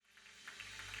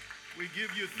We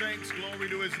give you thanks. Glory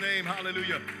to his name.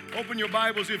 Hallelujah. Open your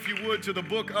Bibles, if you would, to the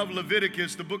book of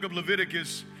Leviticus. The book of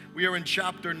Leviticus. We are in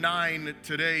chapter 9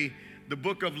 today. The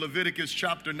book of Leviticus,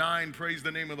 chapter 9. Praise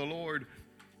the name of the Lord.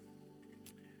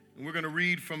 And we're going to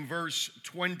read from verse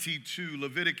 22.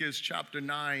 Leviticus, chapter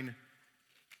 9.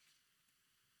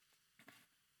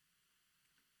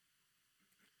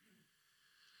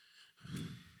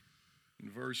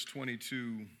 In verse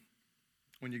 22.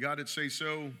 When you got it, say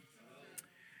so.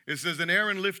 It says, "And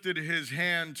Aaron lifted his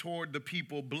hand toward the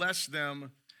people, blessed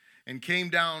them, and came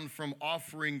down from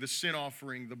offering the sin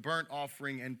offering, the burnt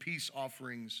offering, and peace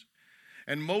offerings.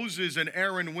 And Moses and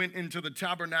Aaron went into the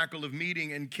tabernacle of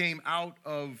meeting and came out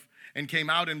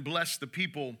and blessed the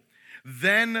people.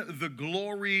 Then the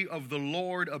glory of the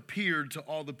Lord appeared to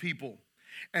all the people.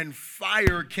 And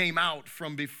fire came out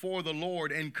from before the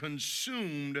Lord and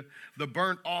consumed the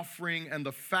burnt offering and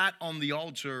the fat on the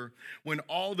altar. When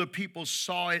all the people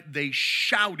saw it, they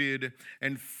shouted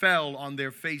and fell on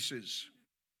their faces.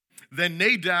 Then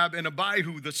Nadab and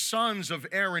Abihu, the sons of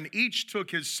Aaron, each took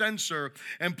his censer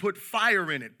and put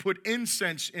fire in it, put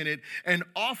incense in it, and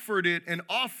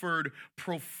offered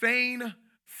profane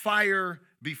fire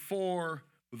before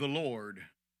the Lord,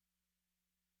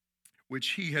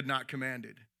 which he had not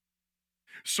commanded.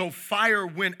 So fire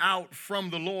went out from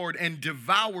the Lord and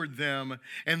devoured them,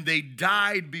 and they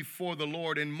died before the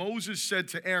Lord. And Moses said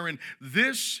to Aaron,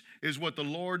 'This is what the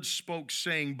Lord spoke,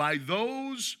 saying, by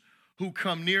those who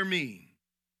come near me,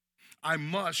 I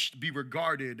must be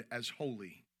regarded as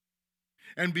holy.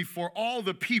 And before all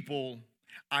the people,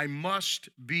 I must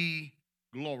be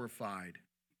glorified.'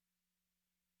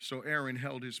 So Aaron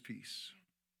held his peace."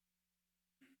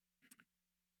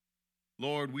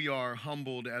 Lord, we are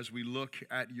humbled as we look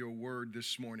at your word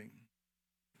this morning.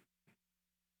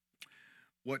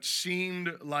 What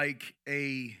seemed like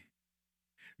a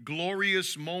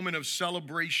glorious moment of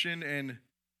celebration and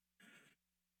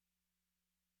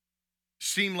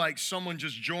seemed like someone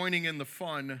just joining in the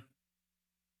fun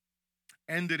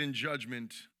ended in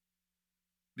judgment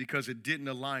because it didn't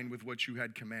align with what you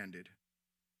had commanded.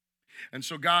 And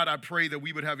so, God, I pray that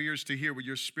we would have ears to hear what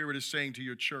your Spirit is saying to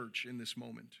your church in this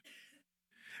moment.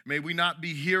 May we not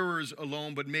be hearers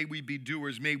alone, but may we be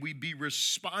doers. May we be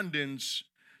respondents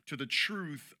to the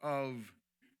truth of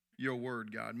your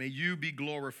word, God. May you be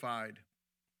glorified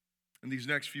in these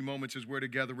next few moments as we're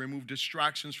together. Remove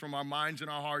distractions from our minds and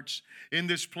our hearts in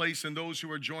this place and those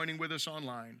who are joining with us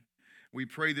online. We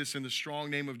pray this in the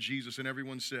strong name of Jesus, and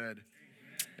everyone said,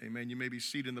 Amen. You may be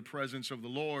seated in the presence of the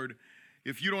Lord.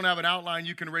 If you don't have an outline,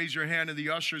 you can raise your hand, and the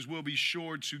ushers will be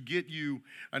sure to get you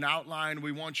an outline.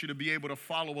 We want you to be able to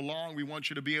follow along. We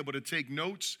want you to be able to take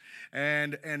notes,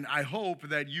 and I hope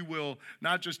that you will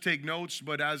not just take notes,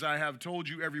 but as I have told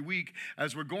you every week,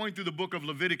 as we're going through the book of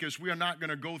Leviticus, we are not going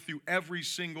to go through every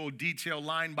single detail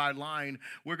line by line.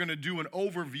 We're going to do an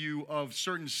overview of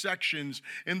certain sections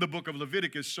in the book of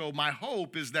Leviticus. So my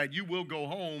hope is that you will go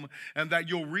home and that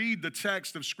you'll read the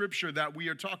text of Scripture that we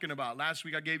are talking about. Last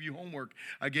week I gave you homework.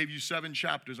 I gave you 7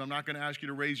 chapters. I'm not going to ask you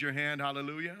to raise your hand.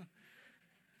 Hallelujah.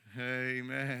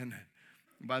 Amen.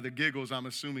 By the giggles, I'm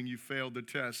assuming you failed the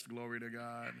test. Glory to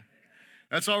God.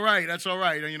 That's all right. That's all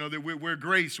right. You know, we're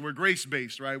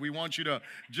grace-based, right? We want you to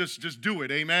just do it.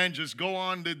 Amen. Just go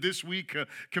on this week,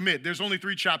 commit. There's only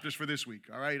 3 chapters for this week,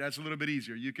 all right? That's a little bit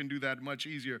easier. You can do that much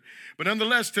easier. But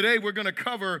nonetheless, today we're going to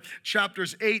cover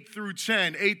chapters 8 through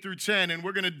 10, and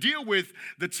we're going to deal with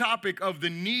the topic of the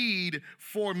need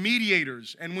for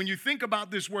mediators. And when you think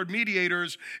about this word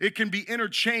mediators, it can be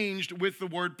interchanged with the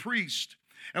word priest.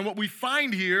 And what we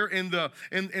find here in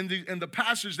the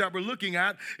passage that we're looking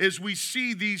at is we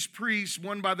see these priests,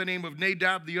 one by the name of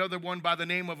Nadab, the other one by the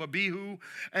name of Abihu,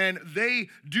 and they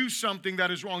do something that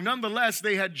is wrong. Nonetheless,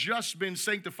 they had just been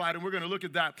sanctified, and we're going to look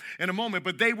at that in a moment,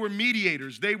 but they were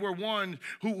mediators. They were one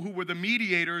who were the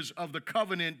mediators of the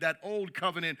covenant, that old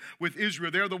covenant with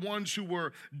Israel. They're the ones who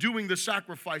were doing the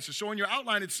sacrifices. So in your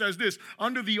outline, it says this: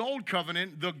 under the old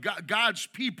covenant, God's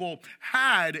people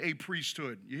had a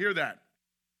priesthood. You hear that?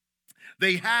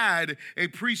 They had a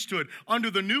priesthood. Under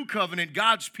the new covenant,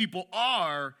 God's people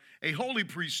are a holy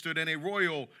priesthood and a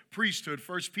royal priesthood.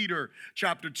 1 Peter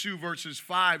chapter 2, verses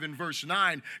 5 and verse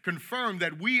 9 confirm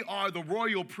that we are the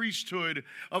royal priesthood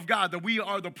of God, that we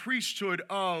are the priesthood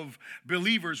of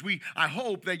believers. I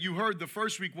hope that you heard the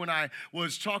first week when I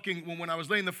was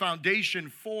laying the foundation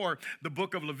for the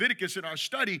book of Leviticus in our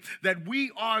study, that we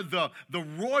are the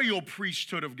royal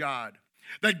priesthood of God.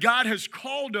 That God has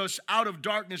called us out of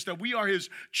darkness, that we are his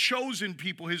chosen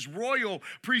people, his royal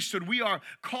priesthood. We are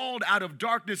called out of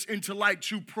darkness into light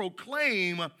to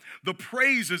proclaim the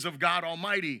praises of God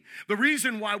Almighty. The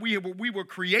reason why we were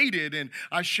created, and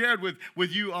I shared with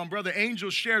you, Brother Angel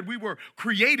shared, we were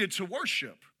created to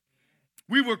worship.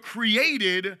 We were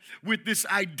created with this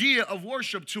idea of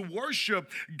worship, to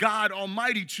worship God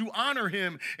Almighty, to honor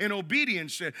him in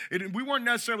obedience. We weren't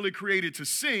necessarily created to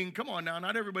sing. Come on now,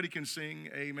 not everybody can sing,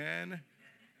 amen.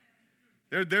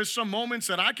 There's some moments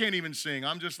that I can't even sing.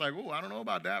 I'm just like, oh, I don't know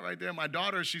about that right there. My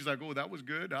daughter, she's like, oh, that was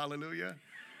good, hallelujah.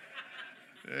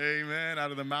 Amen,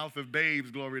 out of the mouth of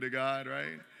babes, glory to God,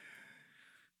 right?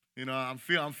 You know, I'm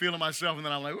feeling myself, and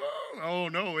then I'm like, oh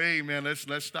no, amen.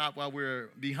 Let's stop while we're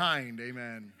behind,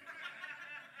 amen.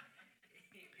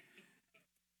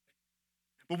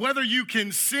 But whether you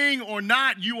can sing or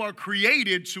not, you are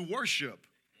created to worship.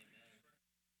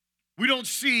 We don't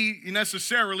see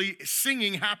necessarily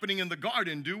singing happening in the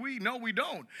garden, do we? No, we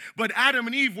don't. But Adam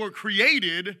and Eve were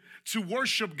created to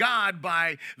worship God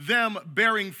by them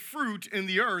bearing fruit in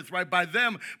the earth, right? By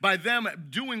them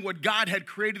doing what God had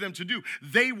created them to do.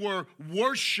 They were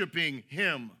worshiping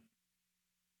him.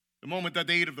 The moment that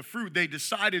they ate of the fruit, they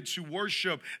decided to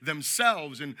worship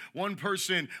themselves. And one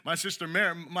person, my sister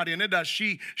Marianeda,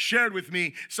 she shared with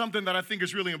me something that I think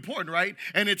is really important, right?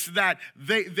 And it's that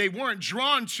they weren't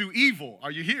drawn to evil. Are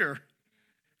you here?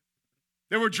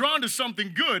 They were drawn to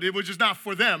something good. It was just not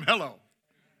for them. Hello.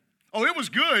 Oh, it was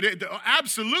good.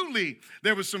 Absolutely,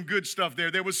 there was some good stuff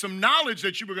there. There was some knowledge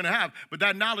that you were going to have. But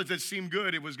that knowledge that seemed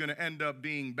good, it was going to end up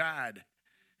being bad.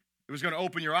 It was going to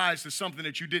open your eyes to something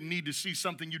that you didn't need to see,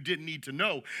 something you didn't need to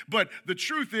know. But the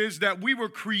truth is that we were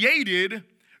created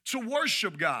to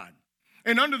worship God.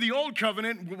 And under the old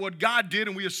covenant, what God did,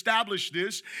 and we established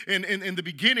this in the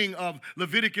beginning of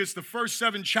Leviticus, the first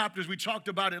 7 chapters, we talked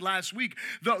about it last week.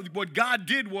 What God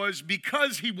did was,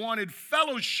 because he wanted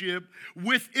fellowship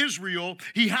with Israel,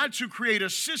 he had to create a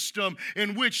system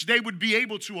in which they would be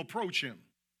able to approach him.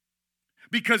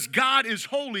 Because God is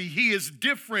holy, he is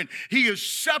different, he is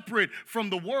separate from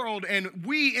the world, and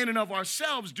we in and of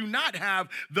ourselves do not have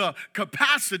the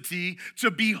capacity to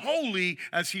be holy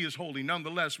as he is holy.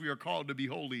 Nonetheless, we are called to be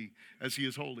holy as he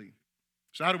is holy.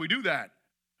 So how do we do that?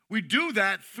 We do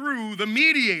that through the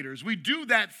mediators. We do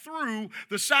that through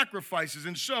the sacrifices.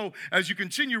 And so, as you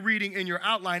continue reading in your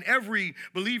outline, every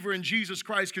believer in Jesus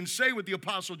Christ can say with the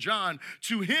Apostle John,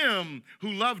 to him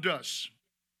who loved us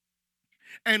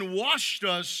and washed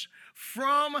us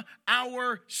from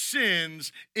our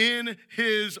sins in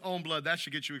his own blood. That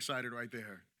should get you excited right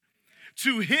there.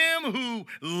 To him who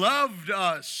loved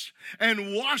us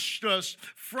and washed us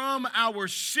from our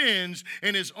sins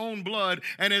in his own blood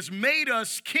and has made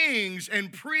us kings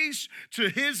and priests to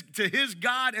his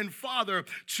God and Father,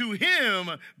 to him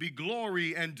be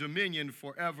glory and dominion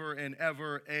forever and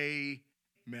ever. Amen.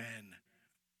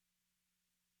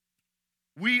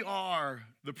 We are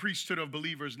the priesthood of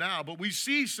believers now, but we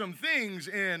see some things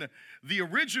in the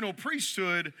original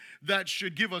priesthood that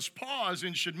should give us pause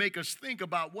and should make us think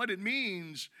about what it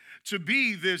means to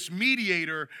be this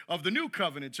mediator of the new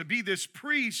covenant, to be this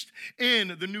priest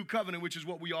in the new covenant, which is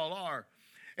what we all are.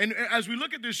 And as we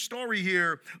look at this story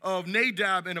here of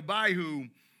Nadab and Abihu,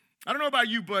 I don't know about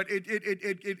you, but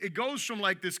it goes from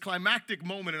like this climactic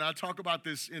moment, and I'll talk about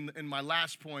this in my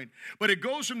last point, but it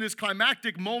goes from this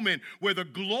climactic moment where the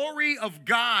glory of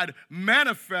God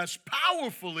manifests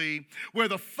powerfully, where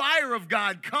the fire of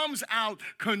God comes out,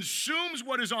 consumes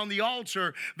what is on the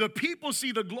altar. The people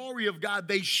see the glory of God,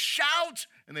 they shout,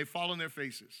 and they fall on their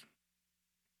faces.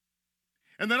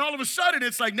 And then all of a sudden,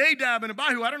 it's like Nadab and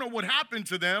Abihu, I don't know what happened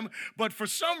to them, but for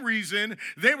some reason,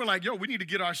 they were like, yo, we need to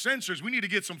get our censers. We need to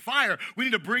get some fire. We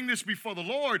need to bring this before the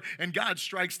Lord. And God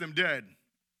strikes them dead.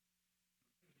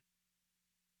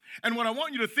 And what I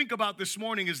want you to think about this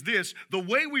morning is this: the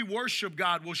way we worship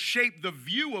God will shape the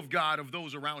view of God of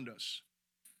those around us.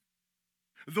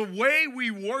 The way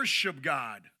we worship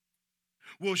God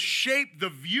will shape the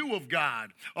view of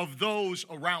God of those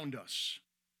around us.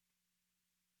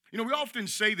 You know, we often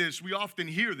say this, we often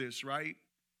hear this, right?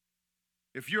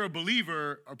 If you're a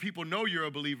believer or people know you're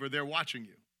a believer, they're watching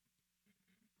you.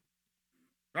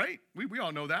 Right? We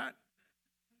all know that.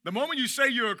 The moment you say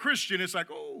you're a Christian, it's like,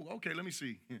 oh, okay, let me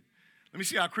see. Let me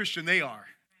see how Christian they are.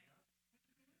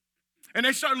 And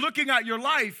they start looking at your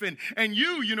life, and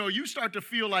you start to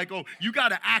feel like, oh, you got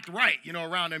to act right,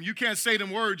 around them. You can't say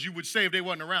them words you would say if they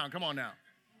wasn't around. Come on now.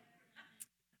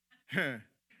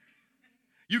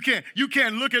 You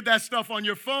can't look at that stuff on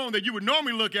your phone that you would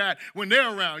normally look at when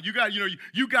they're around.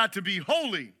 You got to be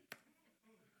holy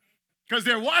because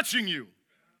they're watching you.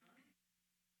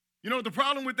 You know what the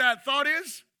problem with that thought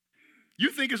is? You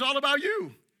think it's all about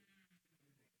you.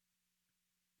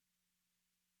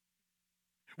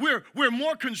 We're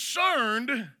more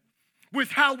concerned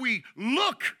with how we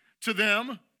look to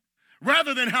them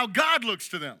rather than how God looks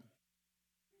to them.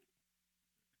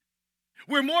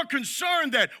 We're more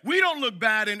concerned that we don't look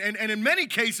bad, and in many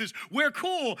cases, we're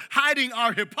cool hiding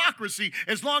our hypocrisy.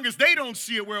 As long as they don't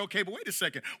see it, we're okay. But wait a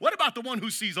second. What about the one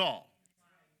who sees all?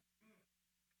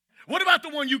 What about the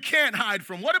one you can't hide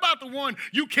from? What about the one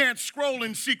you can't scroll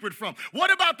in secret from?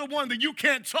 What about the one that you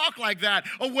can't talk like that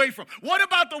away from? What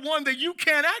about the one that you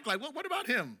can't act like? What about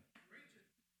him?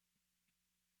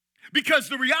 Because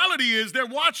the reality is they're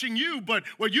watching you, but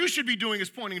what you should be doing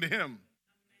is pointing to him.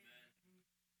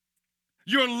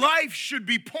 Your life should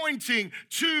be pointing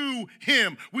to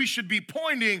him. We should be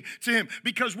pointing to him.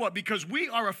 Because what? Because we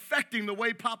are affecting the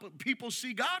way people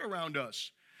see God around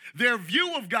us. Their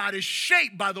view of God is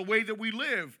shaped by the way that we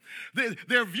live.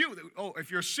 Their view,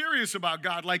 if you're serious about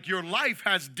God, like your life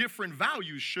has different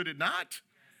values, should it not?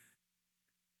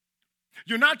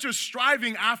 You're not just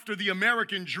striving after the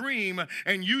American dream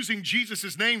and using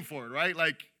Jesus' name for it, right?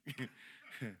 Like,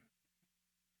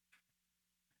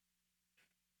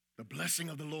 the blessing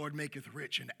of the Lord maketh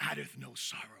rich and addeth no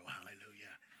sorrow.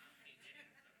 Hallelujah.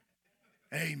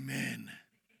 Amen.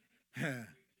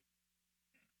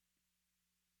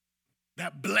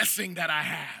 That blessing that I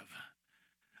have,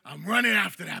 I'm running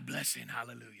after that blessing.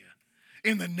 Hallelujah.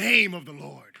 In the name of the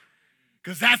Lord.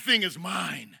 Because that thing is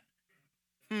mine.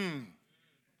 I'm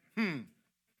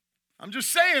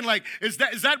just saying, like, is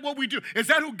that what we do? Is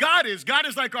that who God is? God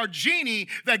is like our genie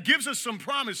that gives us some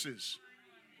promises.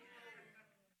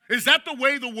 Is that the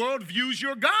way the world views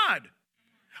your God?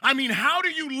 I mean, how do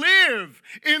you live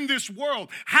in this world?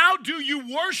 How do you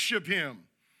worship him?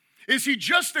 Is he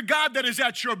just a God that is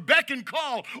at your beck and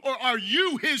call, or are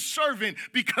you his servant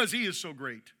because he is so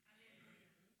great?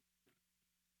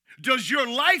 Does your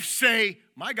life say,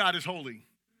 my God is holy?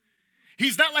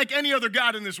 He's not like any other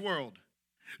God in this world.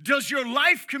 Does your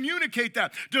life communicate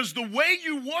that? Does the way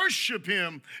you worship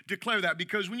him declare that?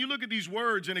 Because when you look at these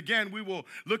words, and again, we will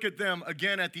look at them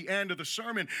again at the end of the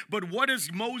sermon, but what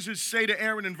does Moses say to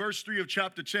Aaron in verse 3 of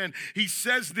chapter 10? He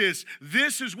says this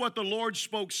is what the Lord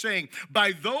spoke, saying,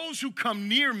 by those who come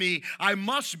near me, I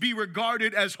must be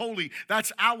regarded as holy.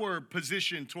 That's our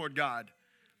position toward God,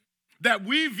 that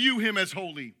we view him as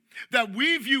holy, that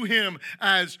we view him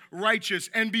as righteous,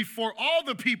 and before all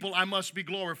the people I must be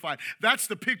glorified. That's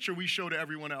the picture we show to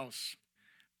everyone else.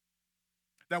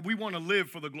 That we want to live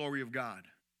for the glory of God.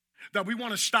 That we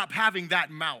want to stop having that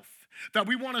mouth. That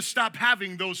we want to stop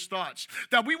having those thoughts.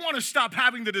 That we want to stop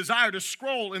having the desire to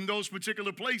scroll in those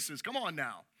particular places. Come on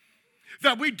now.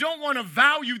 That we don't want to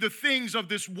value the things of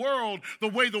this world the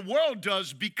way the world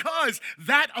does, because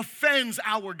that offends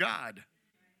our God.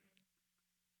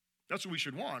 That's what we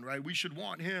should want, right? We should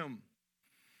want him.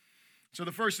 So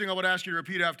the first thing I would ask you to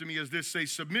repeat after me is this. Say,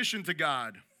 submission to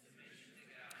God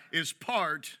is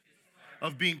part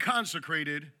of being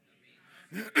consecrated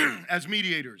as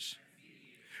mediators.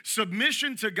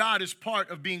 Submission to God is part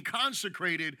of being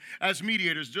consecrated as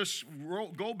mediators. Just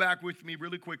go back with me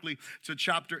really quickly to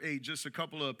chapter 8, just a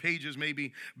couple of pages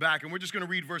maybe back. And we're just going to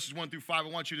read verses 1 through 5. I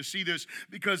want you to see this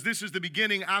because this is the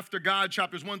beginning after God,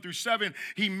 chapters 1 through 7.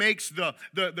 He makes the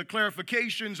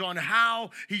clarifications on how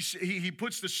he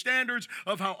puts the standards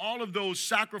of how all of those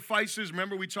sacrifices,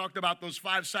 remember we talked about those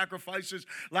 5 sacrifices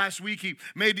last week. He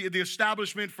made the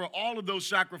establishment for all of those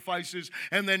sacrifices.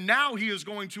 And then now he is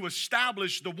going to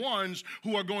establish the ones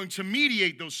who are going to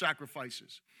mediate those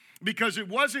sacrifices. Because it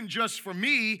wasn't just for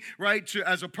me, right, to,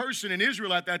 as a person in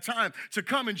Israel at that time, to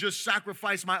come and just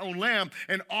sacrifice my own lamb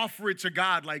and offer it to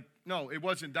God. Like, no, it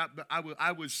wasn't that.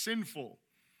 I was sinful.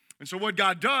 And so what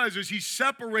God does is he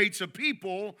separates a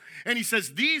people, and he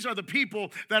says, these are the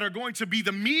people that are going to be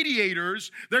the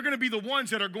mediators. They're going to be the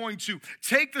ones that are going to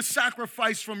take the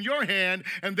sacrifice from your hand,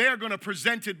 and they are going to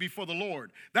present it before the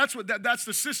Lord. That's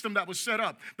the system that was set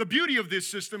up. The beauty of this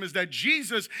system is that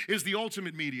Jesus is the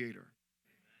ultimate mediator.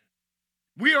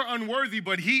 We are unworthy,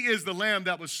 but he is the lamb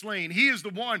that was slain. He is the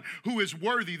one who is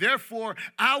worthy. Therefore,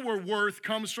 our worth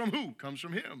comes from who? Comes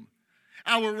from him.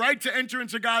 Our right to enter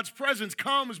into God's presence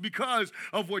comes because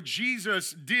of what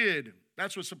Jesus did.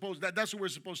 That's what we're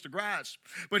supposed to grasp.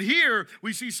 But here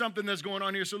we see something that's going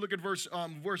on here. So look at verse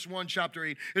 1, chapter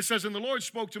 8. It says, and the Lord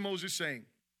spoke to Moses, saying,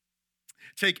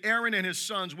 take Aaron and his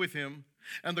sons with him,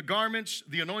 and the garments,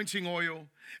 the anointing oil,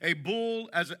 a bull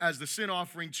as the sin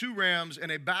offering, 2 rams,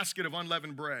 and a basket of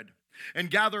unleavened bread.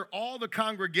 And gather all the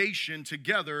congregation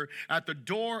together at the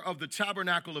door of the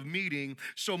tabernacle of meeting.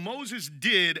 So Moses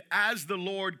did as the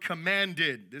Lord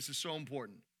commanded. This is so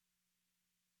important.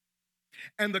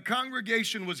 And the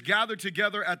congregation was gathered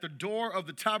together at the door of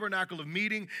the tabernacle of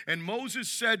meeting. And Moses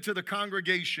said to the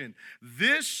congregation,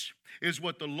 this is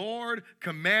what the Lord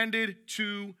commanded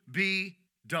to be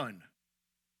done.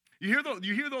 You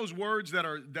hear those words that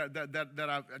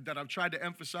I've tried to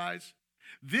emphasize?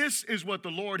 This is what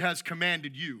the Lord has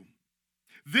commanded you.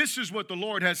 This is what the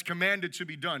Lord has commanded to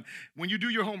be done. When you do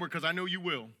your homework, because I know you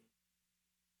will,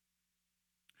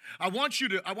 I want you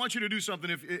to do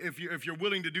something if you're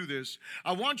willing to do this.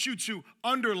 I want you to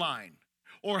underline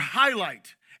or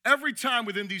highlight every time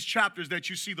within these chapters that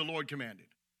you see the Lord commanded.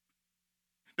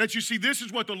 That you see this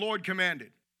is what the Lord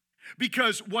commanded.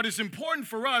 Because what is important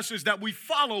for us is that we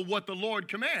follow what the Lord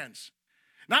commands.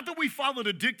 Not that we follow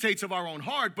the dictates of our own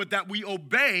heart, but that we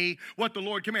obey what the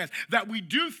Lord commands. That we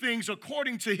do things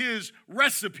according to his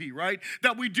recipe, right?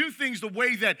 That we do things the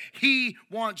way that he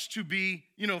wants to be,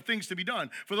 things to be done.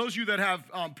 For those of you that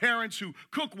have parents who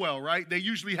cook well, right? They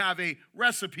usually have a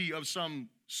recipe of some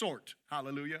sort.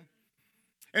 Hallelujah.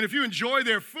 And if you enjoy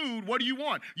their food, what do you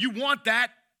want? You want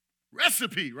that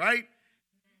recipe, right?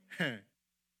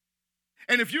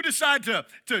 And if you decide to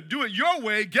do it your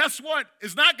way, guess what?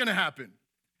 It's not going to happen.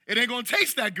 It ain't going to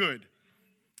taste that good.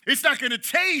 It's not going to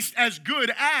taste as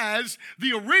good as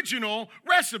the original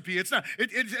recipe. It's not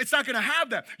going to have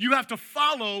that. You have to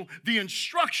follow the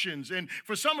instructions. And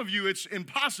for some of you, it's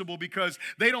impossible because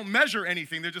they don't measure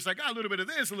anything. They're just like, a little bit of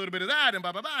this, a little bit of that, and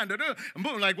blah, blah, blah, and da-da. And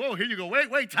boom, like, whoa, here you go.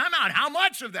 Wait, time out. How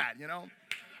much of that,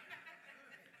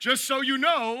 Just so you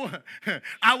know,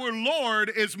 our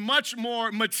Lord is much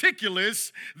more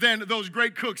meticulous than those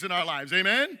great cooks in our lives.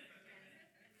 Amen?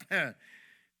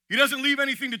 He doesn't leave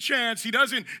anything to chance. He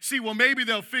doesn't see, well, maybe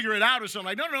they'll figure it out or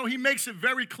something. Like, no. He makes it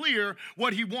very clear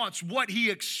what he wants, what he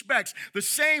expects. The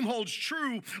same holds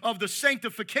true of the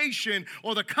sanctification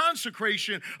or the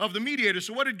consecration of the mediator.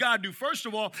 So what did God do? First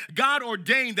of all, God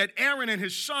ordained that Aaron and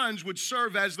his sons would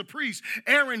serve as the priests.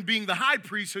 Aaron being the high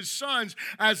priest, his sons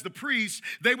as the priests.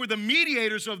 They were the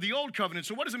mediators of the old covenant.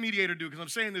 So what does a mediator do? Because I'm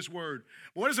saying this word.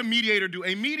 What does a mediator do?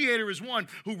 A mediator is one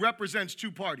who represents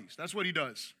two parties. That's what he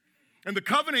does. In the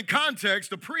covenant context,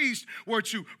 the priests were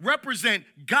to represent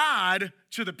God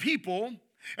to the people,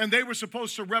 and they were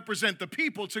supposed to represent the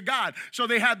people to God. So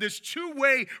they had this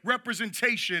two-way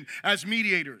representation as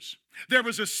mediators. There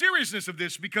was a seriousness of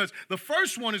this because the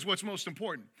first one is what's most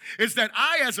important. Is that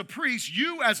I as a priest,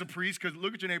 you as a priest, because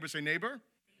look at your neighbor, say, neighbor,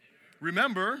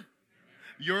 remember,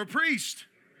 you're a priest.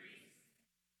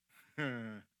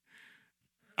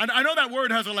 I know that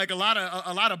word has a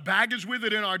lot of baggage with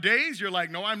it in our days. You're like,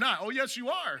 no, I'm not. Oh, yes, you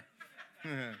are.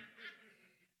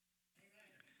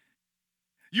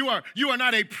 You are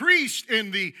not a priest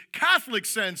in the Catholic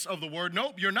sense of the word.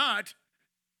 Nope, you're not.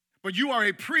 But you are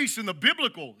a priest in the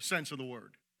biblical sense of the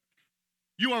word.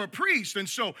 You are a priest, and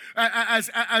so as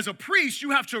a priest,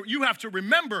 you have to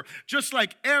remember, just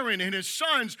like Aaron and his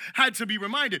sons had to be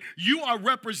reminded, you are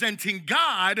representing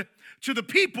God to the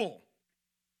people.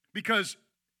 Because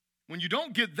when you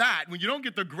don't get that, when you don't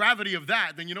get the gravity of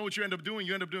that, then you know what you end up doing?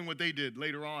 You end up doing what they did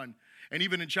later on. And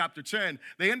even in chapter 10,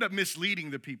 they end up misleading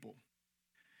the people.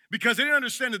 Because they didn't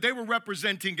understand that they were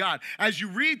representing God. As you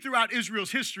read throughout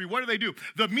Israel's history, what do?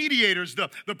 The mediators, the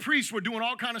priests were doing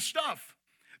all kind of stuff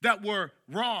that were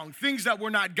wrong, things that were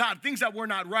not God, things that were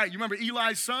not right. You remember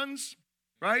Eli's sons,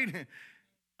 right?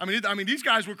 I mean, these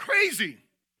guys were crazy.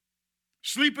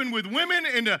 Sleeping with women,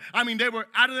 they were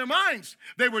out of their minds.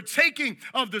 They were taking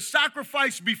of the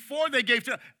sacrifice before they gave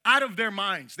to out of their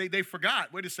minds. They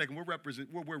forgot. Wait a second,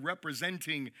 we're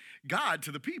representing God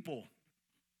to the people.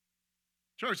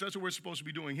 Church, that's what we're supposed to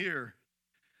be doing here.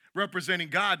 Representing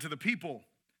God to the people.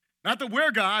 Not that we're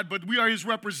God, but we are his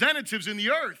representatives in the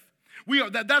earth.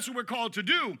 That's what we're called to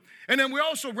do. And then we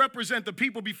also represent the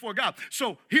people before God.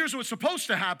 So here's what's supposed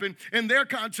to happen in their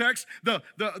context.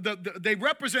 They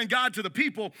represent God to the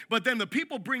people, but then the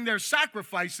people bring their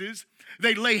sacrifices.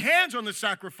 They lay hands on the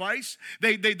sacrifice.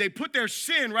 They put their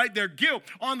sin, right, their guilt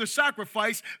on the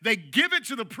sacrifice. They give it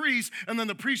to the priest, and then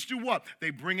the priests do what?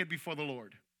 They bring it before the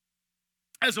Lord.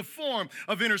 As a form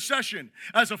of intercession,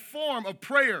 as a form of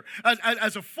prayer,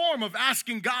 as a form of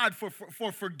asking God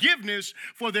for forgiveness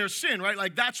for their sin, right?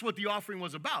 Like that's what the offering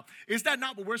was about. Is that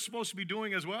not what we're supposed to be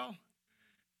doing as well?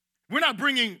 We're not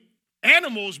bringing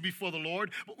animals before the Lord,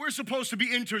 but we're supposed to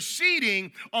be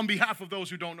interceding on behalf of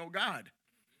those who don't know God.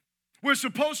 We're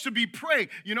supposed to be praying.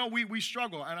 We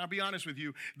struggle, and I'll be honest with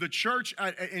you. The church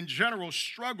in general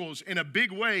struggles in a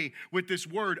big way with this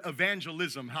word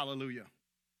evangelism. Hallelujah.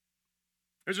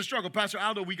 There's a struggle. Pastor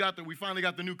Aldo, we finally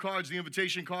got the new cards, the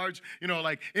invitation cards. You know,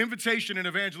 like invitation and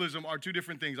evangelism are two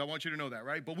different things. I want you to know that,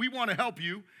 right? But we want to help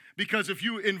you because if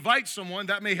you invite someone,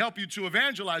 that may help you to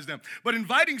evangelize them. But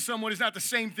inviting someone is not the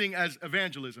same thing as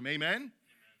evangelism. Amen?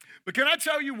 But can I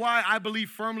tell you why I believe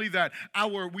firmly that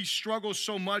we struggle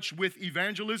so much with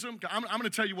evangelism? I'm going to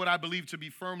tell you what I believe to be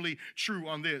firmly true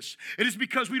on this. It is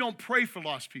because we don't pray for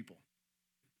lost people.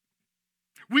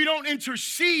 We don't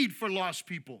intercede for lost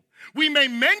people. We may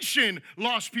mention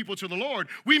lost people to the Lord.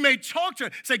 We may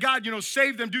say, God,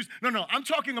 save them. No, I'm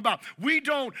talking about we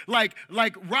don't like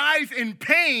writhe in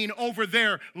pain over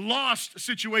their lost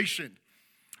situation.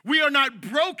 We are not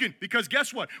broken because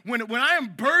guess what? When I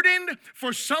am burdened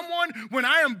for someone, when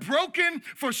I am broken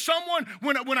for someone,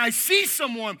 when I see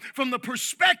someone from the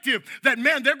perspective that,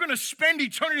 man, they're going to spend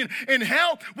eternity in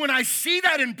hell, when I see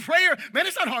that in prayer, man,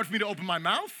 it's not hard for me to open my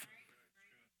mouth.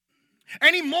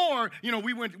 Anymore,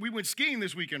 we went skiing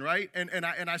this weekend, right? And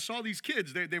I saw these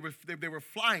kids. They were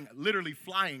flying, literally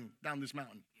flying down this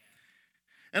mountain.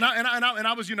 And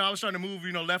I was starting to move,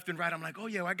 left and right. I'm like, oh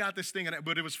yeah, I got this thing.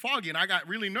 But it was foggy, and I got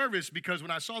really nervous because when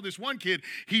I saw this one kid,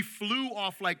 he flew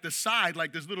off like the side,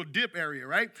 like this little dip area,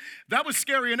 right? That was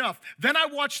scary enough. Then I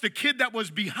watched the kid that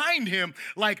was behind him,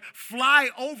 like fly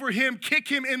over him, kick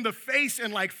him in the face,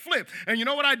 and like flip. And you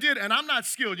know what I did? And I'm not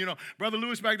skilled, Brother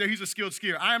Lewis back there, he's a skilled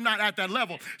skier. I am not at that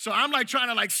level. So I'm like trying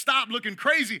to like stop looking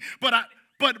crazy, But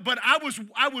I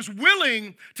was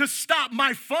willing to stop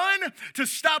my fun, to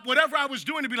stop whatever I was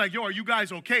doing, to be like, yo, are you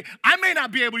guys okay? I may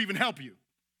not be able to even help you.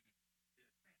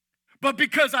 But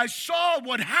because I saw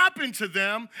what happened to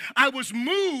them, I was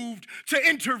moved to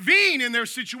intervene in their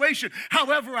situation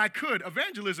however I could.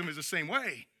 Evangelism is the same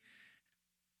way.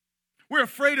 We're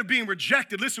afraid of being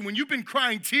rejected. Listen, when you've been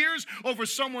crying tears over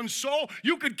someone's soul,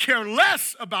 you could care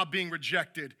less about being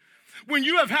rejected. When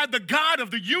you have had the God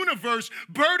of the universe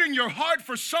burden your heart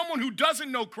for someone who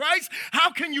doesn't know Christ,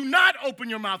 how can you not open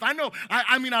your mouth?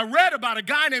 I read about a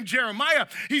guy named Jeremiah.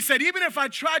 He said, even if I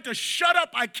tried to shut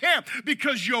up, I can't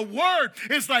because your word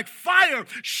is like fire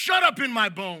shut up in my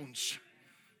bones.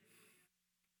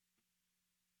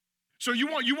 So you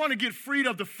want to get freed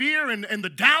of the fear and the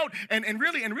doubt and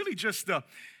really just the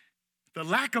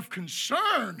lack of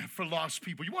concern for lost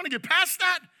people. You want to get past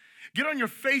that? Get on your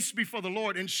face before the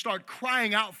Lord and start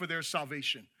crying out for their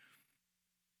salvation.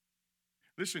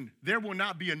 Listen, there will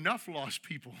not be enough lost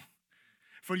people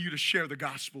for you to share the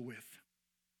gospel with.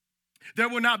 There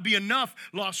will not be enough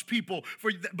lost people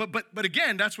for you. But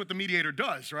again, that's what the mediator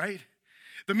does, right?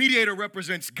 The mediator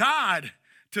represents God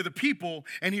to the people,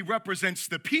 and he represents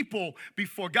the people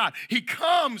before God. He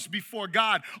comes before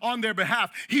God on their behalf.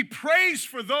 He prays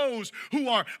for those who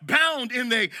are bound in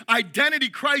the identity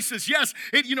crisis. Yes,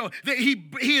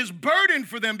 he is burdened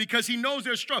for them because he knows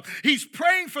their struggle. He's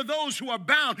praying for those who are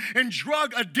bound in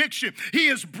drug addiction. He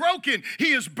is broken.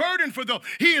 He is burdened for those.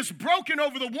 He is broken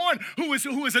over the one who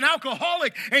is an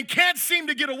alcoholic and can't seem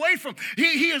to get away from.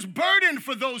 He is burdened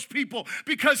for those people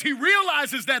because he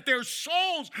realizes that their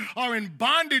souls are in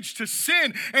bondage to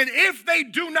sin. And if they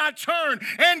do not turn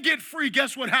and get free,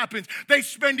 guess what happens? They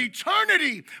spend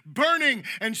eternity burning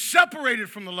and separated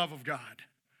from the love of God.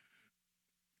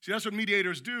 See, that's what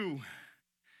mediators do.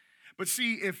 But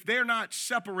see, if they're not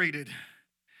separated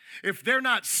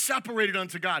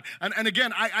unto God, and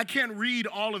again, I can't read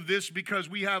all of this because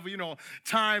we have,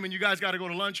 time and you guys got to go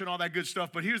to lunch and all that good stuff.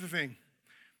 But here's the thing.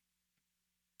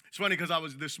 It's funny because I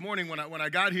was this morning when I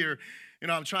got here,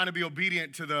 I'm trying to be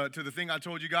obedient to the thing I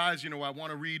told you guys. I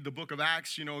want to read the book of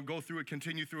Acts, go through it,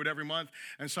 continue through it every month.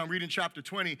 And so I'm reading chapter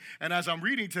 20. And as I'm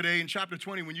reading today in chapter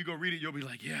 20, when you go read it, you'll be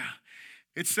like, yeah.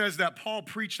 It says that Paul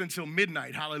preached until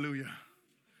midnight. Hallelujah.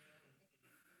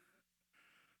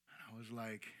 I was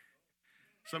like,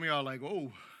 some of y'all are like,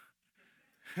 oh.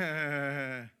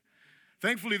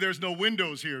 Thankfully, there's no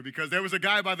windows here because there was a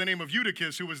guy by the name of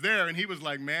Eutychus who was there, and he was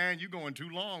like, man, you're going too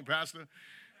long, Pastor.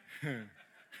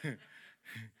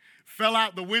 Fell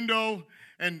out the window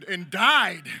and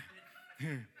died.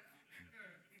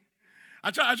 I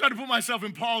tried to put myself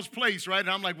in Paul's place, right? And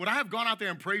I'm like, would I have gone out there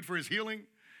and prayed for his healing?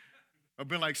 I've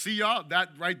been like, see y'all, that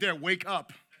right there, wake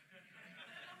up.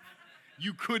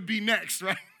 You could be next,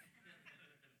 right?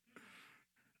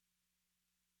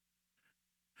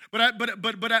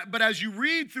 But as you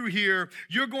read through here,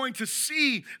 you're going to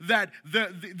see that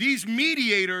these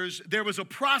mediators, there was a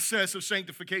process of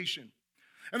sanctification.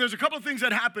 And there's a couple of things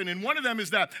that happen, and one of them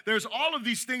is that there's all of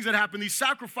these things that happen, these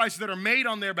sacrifices that are made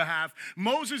on their behalf.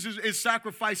 Moses is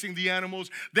sacrificing the animals.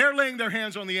 They're laying their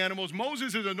hands on the animals.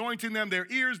 Moses is anointing them, their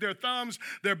ears, their thumbs,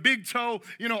 their big toe,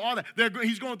 all that.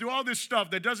 He's going through all this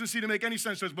stuff that doesn't seem to make any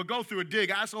sense to us, but go through a dig.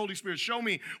 Ask the Holy Spirit, show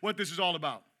me what this is all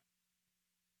about.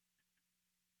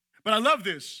 But I love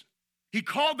this. He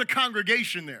called the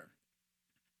congregation there.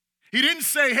 He didn't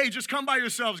say, hey, just come by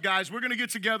yourselves, guys. We're going to get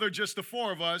together, just the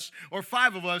 4 of us or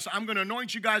 5 of us. I'm going to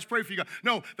anoint you guys, pray for you guys.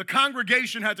 No, the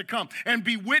congregation had to come and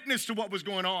be witness to what was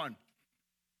going on.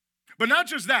 But not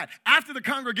just that. After the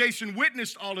congregation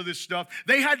witnessed all of this stuff,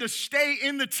 they had to stay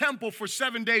in the temple for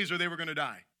 7 days or they were going to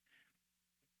die.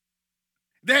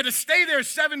 They had to stay there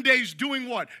 7 days doing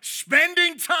what?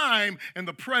 Spending time in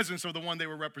the presence of the one they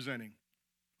were representing.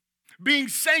 Being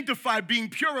sanctified, being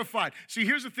purified. See,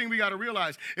 here's the thing we got to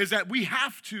realize is that we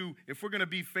have to, if we're going to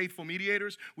be faithful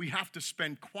mediators, we have to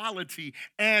spend quality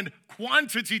and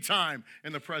quantity time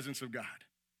in the presence of God.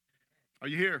 Are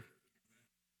you here?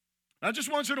 Not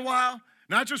just once in a while,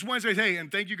 not just Wednesdays. Hey, and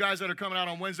thank you guys that are coming out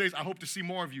on Wednesdays. I hope to see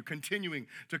more of you continuing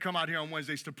to come out here on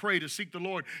Wednesdays to pray, to seek the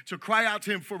Lord, to cry out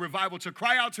to him for revival, to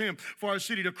cry out to him for our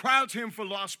city, to cry out to him for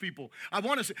lost people. I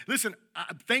want to say, listen,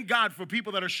 thank God for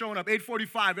people that are showing up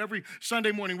 8:45 every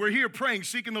Sunday morning. We're here praying,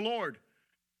 seeking the Lord.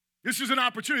 This is an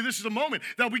opportunity. This is a moment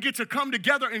that we get to come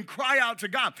together and cry out to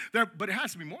God. But it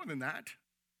has to be more than that.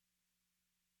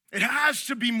 It has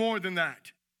to be more than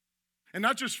that. And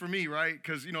not just for me, right?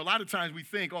 Because, a lot of times we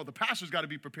think, oh, the pastor's got to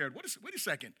be prepared. Wait a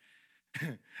second.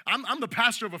 I'm the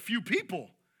pastor of a few people.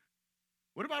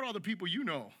 What about all the people you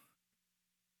know?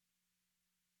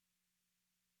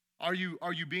 Are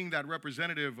you being that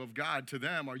representative of God to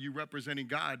them? Are you representing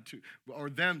God or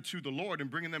them to the Lord and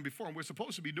bringing them before him? We're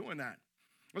supposed to be doing that.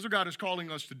 That's what God is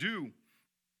calling us to do.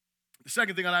 The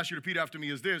second thing I'll ask you to repeat after me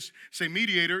is this. Say,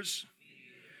 mediators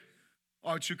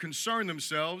are to concern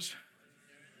themselves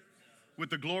with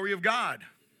the glory of God.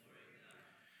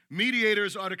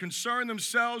 Mediators are to concern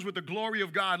themselves with the glory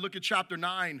of God. Look at chapter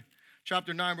 9.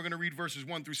 Chapter 9, we're going to read verses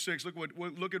 1 through 6.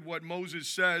 Look at what Moses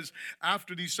says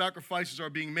after these sacrifices are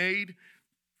being made.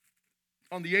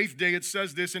 On the 8th day, it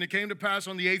says this, and it came to pass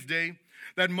on the 8th day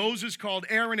that Moses called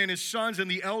Aaron and his sons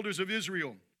and the elders of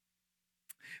Israel.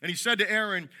 And he said to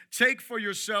Aaron, take for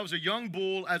yourselves a young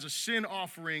bull as a sin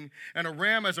offering and a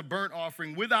ram as a burnt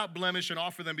offering without blemish and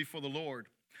offer them before the Lord.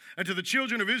 And to the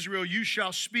children of Israel you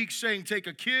shall speak, saying, take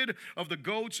a kid of the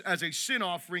goats as a sin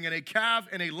offering, and a calf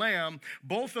and a lamb,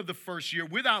 both of the first year,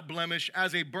 without blemish,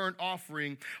 as a burnt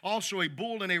offering. Also a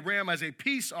bull and a ram as a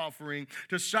peace offering,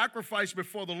 to sacrifice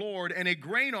before the Lord, and a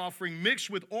grain offering mixed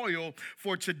with oil,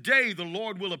 for today the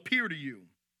Lord will appear to you.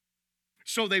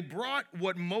 So they brought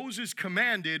what Moses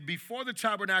commanded before the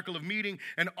tabernacle of meeting,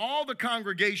 and all the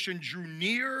congregation drew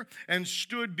near and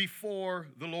stood before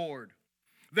the Lord.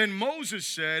 Then Moses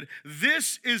said,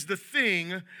 this is the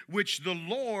thing which the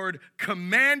Lord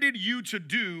commanded you to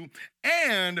do,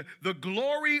 and the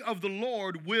glory of the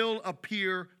Lord will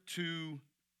appear to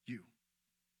you.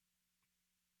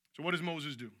 So what does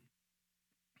Moses do?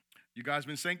 You guys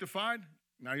been sanctified?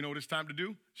 Now you know what it's time to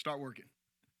do? Start working.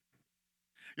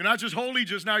 You're not just holy,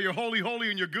 just now you're holy,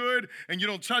 and you're good, and you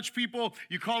don't touch people.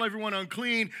 You call everyone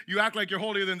unclean. You act like you're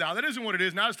holier than thou. That isn't what it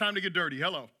is. Now it's time to get dirty.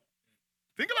 Hello.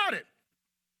 Think about it.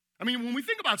 I mean, when we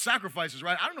think about sacrifices,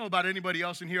 right? I don't know about anybody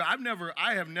else in here.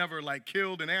 I have never like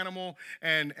killed an animal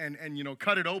and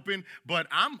cut it open, but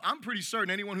I'm pretty certain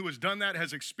anyone who has done that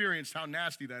has experienced how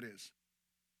nasty that is.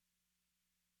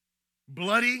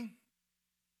 Bloody.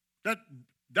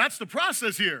 That's the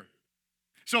process here.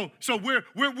 So we're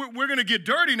going to get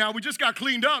dirty now. We just got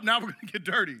cleaned up. Now we're going to get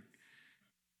dirty.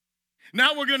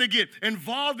 Now we're going to get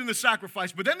involved in the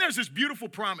sacrifice. But then there's this beautiful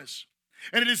promise.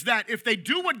 And it is that if they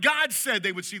do what God said,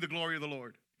 they would see the glory of the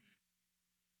Lord.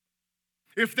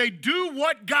 If they do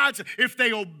what God said, if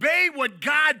they obey what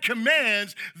God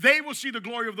commands, they will see the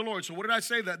glory of the Lord. So what did I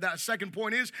say? That second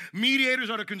point is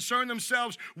mediators are to concern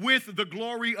themselves with the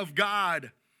glory of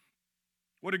God.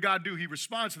 What did God do? He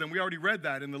responds to them. We already read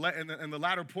that in the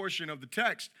latter portion of the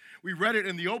text. We read it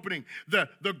in the opening.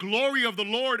 The glory of the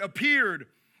Lord appeared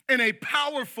in a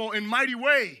powerful and mighty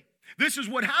way. This is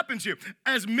what happens here.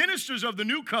 As ministers of the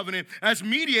new covenant, as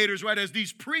mediators, right, as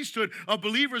these priesthood of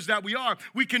believers that we are,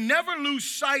 we can never lose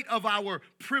sight of our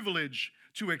privilege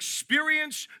to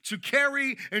experience, to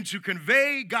carry, and to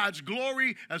convey God's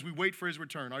glory as we wait for his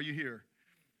return. Are you here?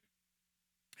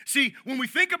 See, when we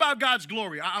think about God's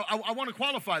glory, I want to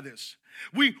qualify this.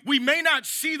 We may not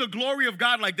see the glory of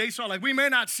God like they saw, like we may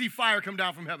not see fire come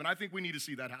down from heaven. I think we need to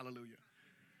see that. Hallelujah.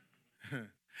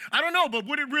 I don't know, but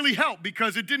would it really help?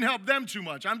 Because it didn't help them too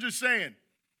much. I'm just saying.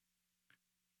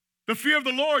 The fear of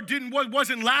the Lord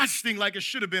wasn't lasting like it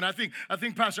should have been. I think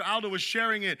Pastor Aldo was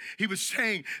sharing it. He was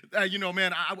saying,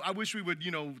 man, I wish we would,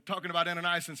 talking about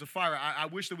Ananias and Sapphira, I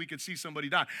wish that we could see somebody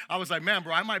die. I was like, man,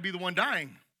 bro, I might be the one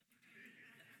dying.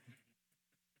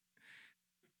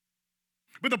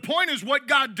 But the point is, what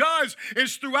God does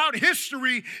is throughout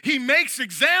history, he makes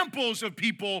examples of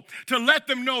people to let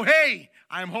them know, hey,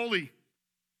 I am holy.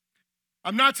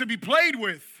 I'm not to be played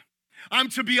with. I'm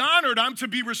to be honored. I'm to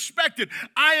be respected.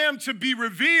 I am to be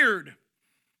revered.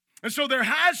 And so there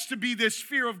has to be this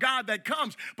fear of God that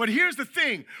comes. But here's the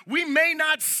thing. We may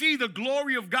not see the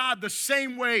glory of God the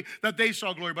same way that they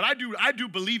saw glory. But I do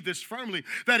believe this firmly,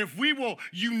 that if we will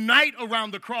unite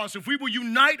around the cross, if we will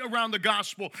unite around the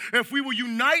gospel, if we will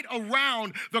unite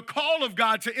around the call of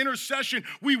God to intercession,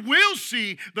 we will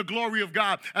see the glory of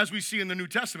God as we see in the New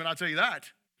Testament. I'll tell you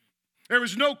that. There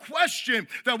is no question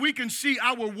that we can see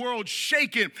our world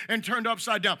shaken and turned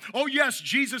upside down. Oh, yes,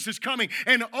 Jesus is coming.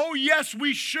 And oh, yes,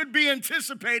 we should be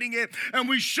anticipating it. And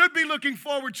we should be looking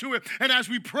forward to it. And as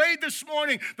we prayed this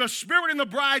morning, the Spirit and the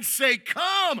bride say,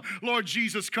 come, Lord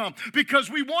Jesus, come. Because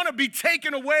we want to be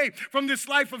taken away from this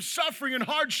life of suffering and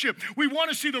hardship. We want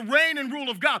to see the reign and rule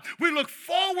of God. We look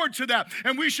forward to that.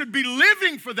 And we should be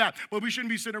living for that. But we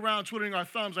shouldn't be sitting around twiddling our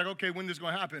thumbs like, okay, when is this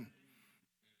going to happen?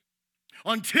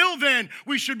 Until then,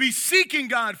 we should be seeking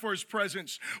God for his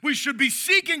presence. We should be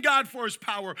seeking God for his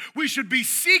power. We should be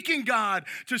seeking God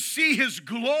to see his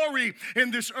glory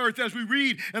in this earth, as we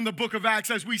read in the book of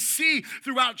Acts, as we see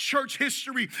throughout church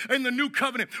history in the new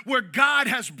covenant, where God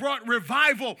has brought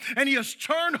revival and he has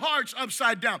turned hearts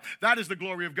upside down. That is the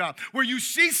glory of God. Where you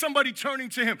see somebody turning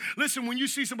to him. Listen, when you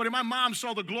see somebody, my mom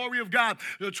saw the glory of God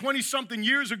 20-something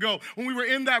years ago when we were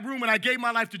in that room and I gave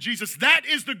my life to Jesus. That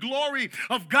is the glory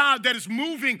of God that is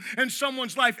moving in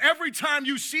someone's life. Every time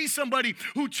you see somebody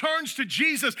who turns to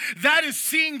Jesus, that is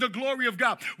seeing the glory of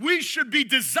God. We should be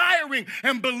desiring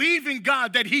and believing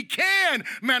God that he can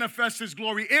manifest his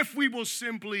glory if we will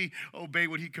simply obey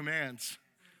what he commands.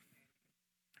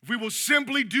 If we will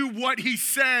simply do what he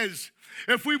says.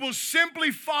 If we will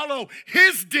simply follow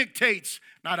his dictates,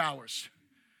 not ours.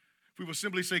 If we will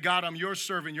simply say, God, I'm your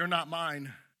servant, you're not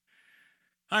mine.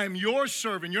 I am your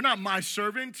servant, you're not my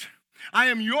servant. I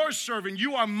am your servant.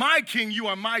 You are my king. You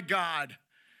are my God.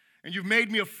 And you've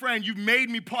made me a friend. You've made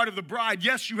me part of the bride.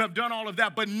 Yes, you have done all of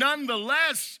that. But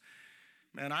nonetheless,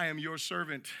 man, I am your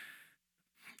servant.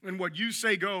 And what you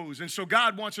say goes. And so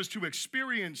God wants us to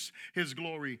experience his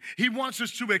glory. He wants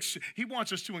us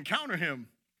to encounter him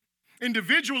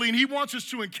individually, and he wants us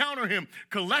to encounter him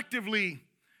collectively.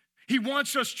 He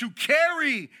wants us to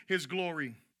carry his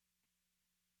glory.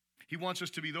 He wants us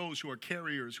to be those who are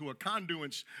carriers, who are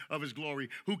conduits of his glory,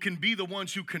 who can be the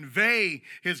ones who convey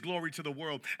his glory to the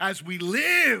world. As we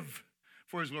live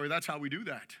for his glory, that's how we do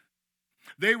that.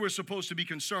 They were supposed to be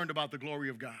concerned about the glory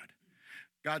of God.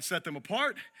 God set them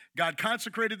apart. God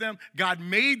consecrated them. God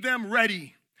made them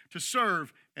ready to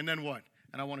serve. And then what?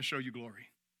 And I want to show you glory.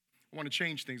 I want to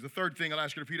change things. The third thing I'll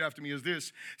ask you to repeat after me is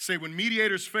this. Say, when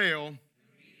mediators fail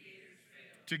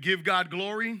to give God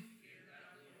glory,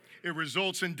 it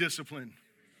results in discipline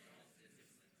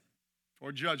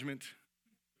or judgment.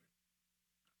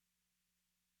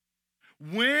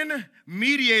 When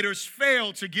mediators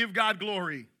fail to give God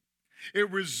glory,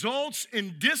 it results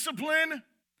in discipline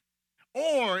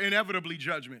or inevitably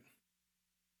judgment.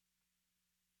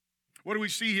 What do we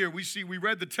see here? We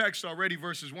read the text already,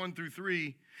 verses 1 through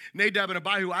 3. Nadab and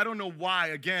Abihu, I don't know why.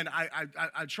 Again, I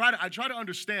try to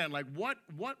understand, like, what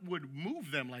would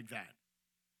move them like that?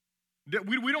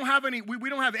 We don't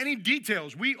have any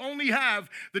details. We only have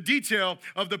the detail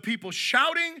of the people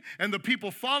shouting and the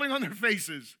people falling on their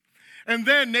faces. And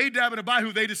then Nadab and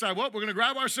Abihu, they decide, well, we're going to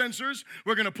grab our censers.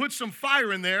 We're going to put some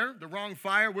fire in there, the wrong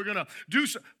fire. We're going to do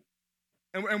some,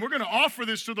 and we're going to offer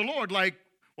this to the Lord. Like,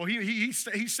 well, he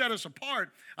set us apart.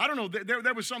 I don't know.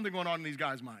 There was something going on in these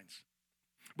guys' minds.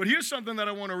 But here's something that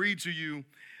I want to read to you.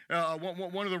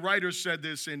 One of the writers said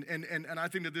this, and I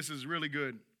think that this is really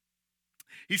good.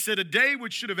 He said, a day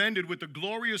which should have ended with the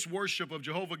glorious worship of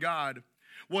Jehovah God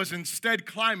was instead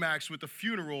climaxed with the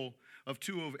funeral of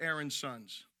two of Aaron's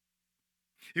sons.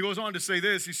 He goes on to say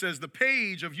this. He says, the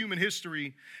page of human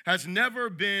history has ever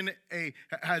been a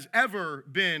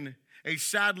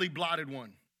sadly blotted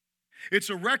one. It's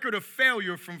a record of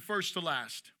failure from first to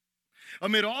last.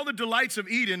 Amid all the delights of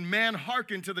Eden, man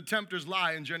hearkened to the tempter's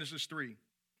lie in Genesis 3.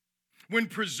 When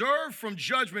preserved from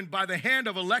judgment by the hand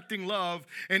of electing love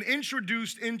and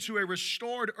introduced into a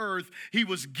restored earth, he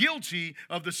was guilty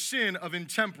of the sin of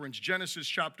intemperance, Genesis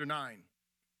chapter 9.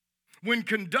 when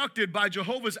conducted by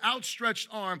Jehovah's outstretched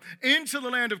arm into the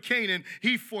land of Canaan,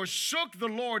 he forsook the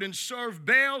Lord and served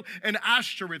Baal and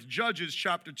Ashtoreth. Judges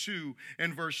chapter 2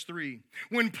 and verse 3.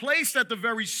 When placed at the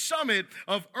very summit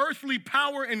of earthly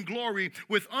power and glory,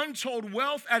 with untold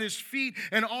wealth at his feet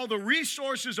and all the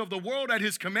resources of the world at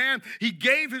his command, he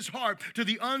gave his heart to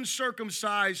the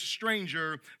uncircumcised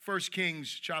stranger. 1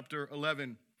 Kings chapter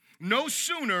 11. No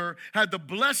sooner had the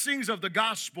blessings of the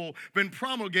gospel been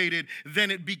promulgated than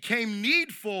it became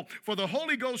needful for the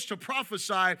Holy Ghost to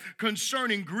prophesy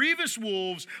concerning grievous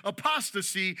wolves,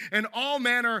 apostasy, and all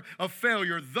manner of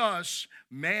failure. Thus,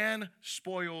 man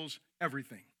spoils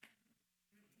everything.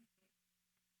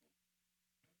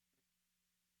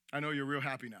 I know you're real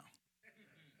happy now.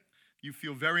 You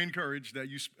feel very encouraged that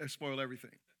you spoil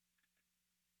everything.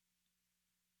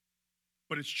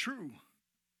 But it's true.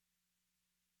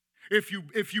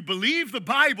 If you believe the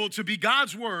Bible to be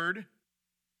God's word,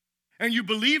 and you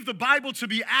believe the Bible to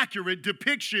be accurate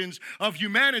depictions of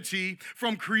humanity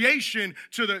from creation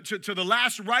to the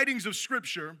last writings of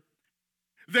Scripture,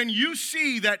 then you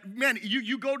see that, man,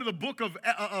 you go to the book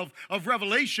of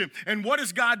Revelation, and what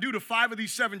does God do to 5 of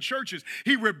these 7 churches?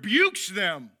 He rebukes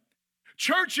them.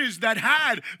 Churches that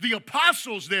had the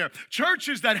apostles there,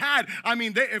 churches that had,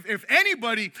 if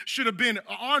anybody should have been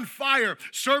on fire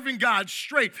serving God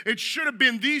straight, it should have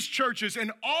been these churches.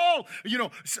 And all,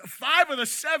 5 of the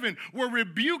 7 were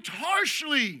rebuked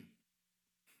harshly.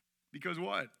 Because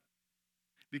what?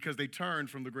 Because they turned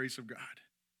from the grace of God.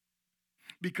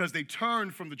 Because they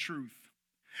turned from the truth.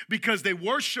 Because they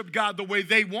worshiped God the way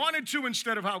they wanted to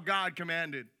instead of how God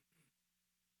commanded.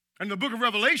 In the book of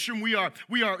Revelation, we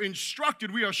are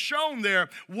instructed, we are shown there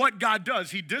what God does.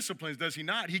 He disciplines, does he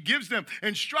not? He gives them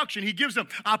instruction. He gives them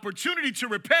opportunity to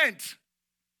repent.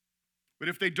 But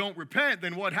if they don't repent,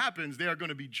 then what happens? They are going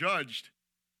to be judged,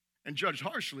 and judged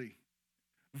harshly,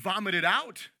 vomited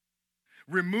out,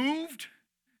 removed.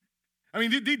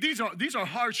 These are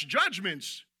harsh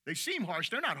judgments. They seem harsh.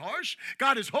 They're not harsh.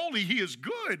 God is holy. He is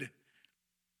good.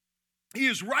 He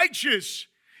is righteous.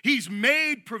 He's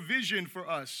made provision for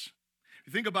us.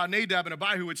 If you think about Nadab and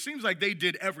Abihu, it seems like they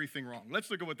did everything wrong. Let's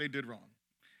look at what they did wrong.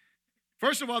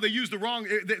 First of all, they used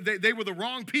they were the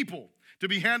wrong people to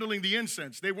be handling the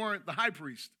incense. They weren't the high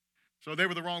priest, so they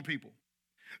were the wrong people.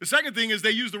 The second thing is they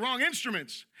used the wrong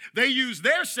instruments. They used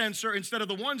their censer instead of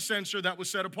the one censer that was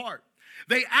set apart.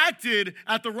 They acted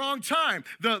at the wrong time.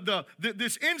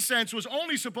 This incense was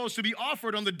only supposed to be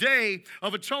offered on the Day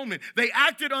of Atonement. They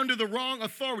acted under the wrong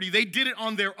authority. They did it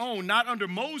on their own, not under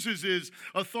Moses'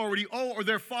 authority or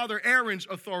their father Aaron's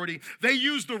authority. They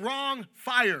used the wrong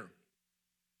fire.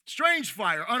 Strange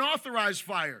fire, unauthorized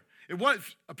fire.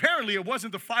 Apparently it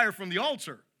wasn't the fire from the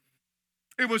altar.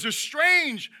 It was a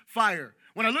strange fire.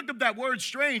 When I looked up that word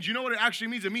strange, you know what it actually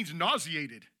means? It means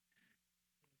nauseated.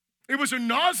 It was a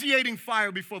nauseating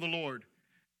fire before the Lord.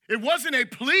 It wasn't a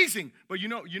pleasing, but you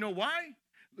know why?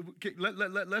 Okay,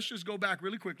 let's just go back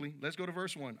really quickly. Let's go to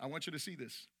verse 1. I want you to see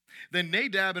this. Then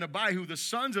Nadab and Abihu, the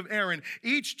sons of Aaron,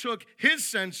 each took his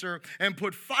censer and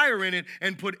put fire in it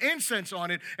and put incense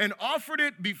on it and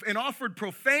offered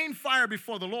profane fire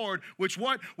before the Lord,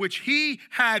 which he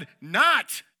had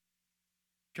not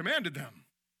commanded them.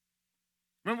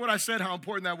 Remember what I said, how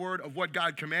important that word of what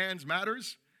God commands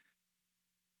matters?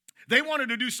 They wanted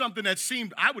to do something that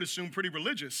seemed, I would assume, pretty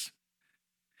religious.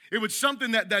 It was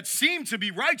something that seemed to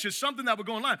be righteous, something that would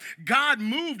go in line. God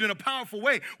moved in a powerful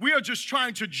way. We are just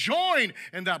trying to join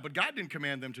in that, but God didn't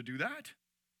command them to do that.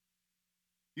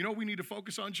 You know what we need to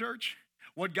focus on, church?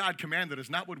 What God commanded us,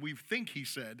 not what we think he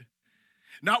said,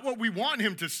 not what we want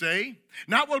him to say,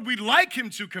 not what we'd like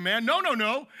him to command.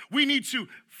 No. We need to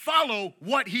follow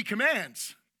what he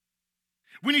commands.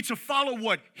 We need to follow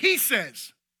what he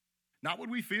says. Not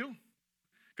what we feel,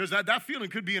 because that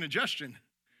feeling could be indigestion.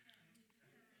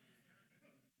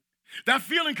 That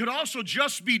feeling could also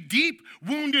just be deep,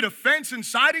 wounded offense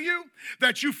inside of you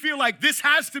that you feel like this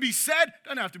has to be said.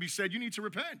 Doesn't have to be said. You need to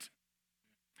repent.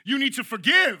 You need to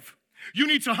forgive. You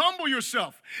need to humble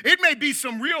yourself. It may be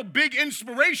some real big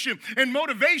inspiration and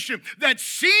motivation that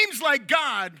seems like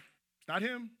God. It's not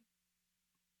him.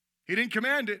 He didn't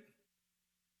command it.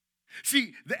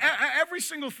 See, every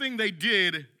single thing they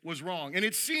did was wrong. And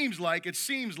it seems like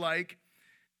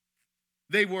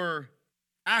they were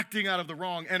acting out of the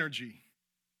wrong energy.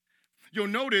 You'll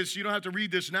notice, you don't have to read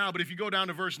this now, but if you go down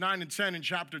to verse 9 and 10 in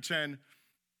chapter 10,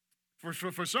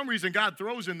 for some reason, God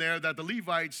throws in there that the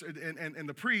Levites and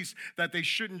the priests, that they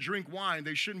shouldn't drink wine.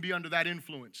 They shouldn't be under that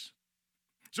influence.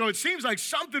 So it seems like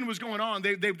something was going on.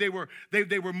 They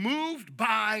were moved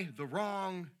by the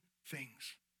wrong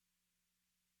things.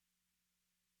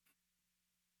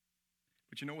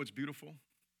 But But you know what's beautiful?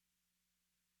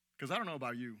 Because I don't know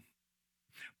about you,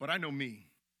 but I know me.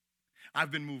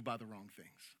 I've been moved by the wrong things.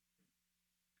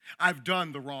 I've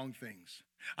done the wrong things.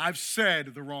 I've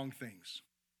said the wrong things.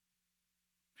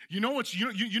 You know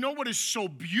what is so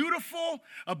beautiful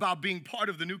about being part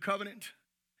of the new covenant?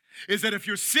 Is that if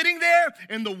you're sitting there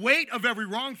in the weight of every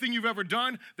wrong thing you've ever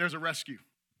done, there's a rescue.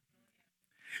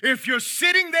 If you're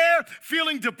sitting there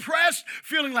feeling depressed,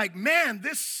 feeling like, man,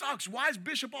 this sucks. Why is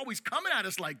Bishop always coming at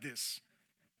us like this?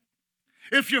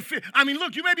 Look,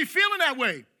 you may be feeling that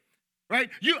way, right?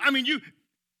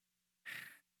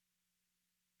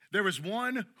 There is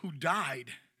one who died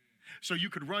so you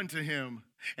could run to him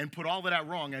and put all of that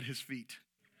wrong at his feet.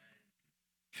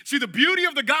 See, the beauty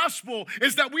of the gospel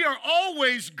is that we are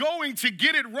always going to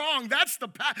get it wrong. That's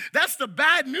the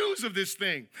bad news of this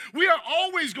thing. We are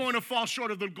always going to fall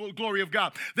short of the glory of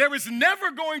God. There is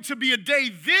never going to be a day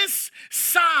this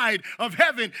side of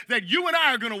heaven that you and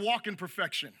I are going to walk in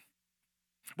perfection.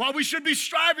 While we should be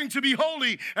striving to be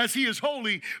holy as he is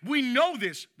holy, we know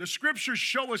this. The scriptures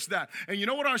show us that. And you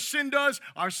know what our sin does?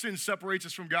 Our sin separates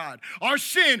us from God. Our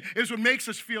sin is what makes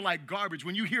us feel like garbage.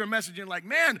 When you hear a message and like,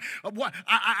 man, what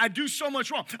I do so much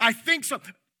wrong. I think so.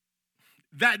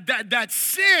 That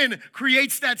sin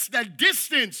creates that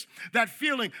distance, that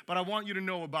feeling. But I want you to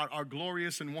know about our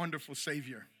glorious and wonderful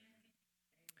Savior.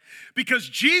 Because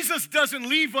Jesus doesn't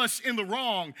leave us in the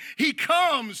wrong. He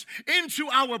comes into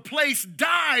our place,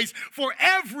 dies for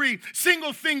every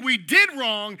single thing we did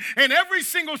wrong, and every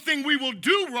single thing we will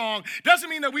do wrong. Doesn't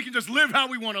mean that we can just live how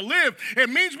we want to live. It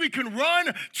means we can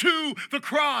run to the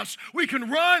cross. We can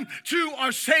run to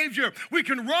our Savior. We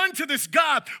can run to this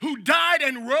God who died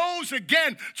and rose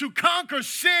again to conquer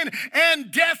sin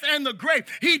and death and the grave.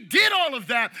 He did all of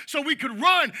that so we could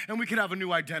run and we could have a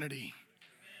new identity.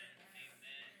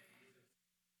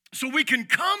 So we can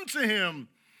come to him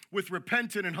with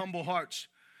repentant and humble hearts.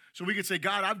 So we can say,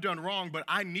 God, I've done wrong, but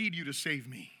I need you to save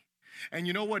me. And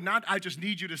you know what? Not I just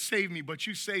need you to save me, but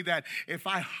you say that if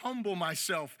I humble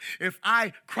myself, if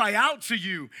I cry out to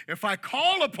you, if I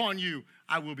call upon you,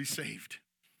 I will be saved.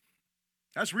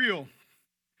 That's real.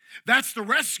 That's the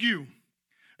rescue.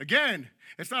 Again,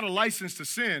 it's not a license to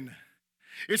sin.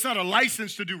 It's not a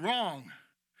license to do wrong.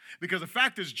 Because the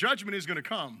fact is, judgment is going to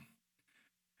come.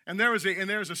 And there is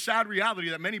a sad reality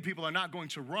that many people are not going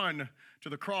to run to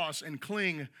the cross and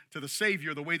cling to the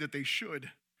Savior the way that they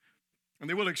should. And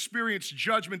they will experience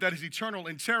judgment that is eternal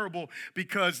and terrible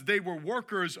because they were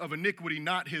workers of iniquity,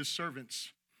 not his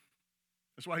servants.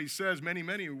 That's why he says, many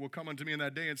will come unto me in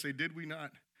that day and say, did we not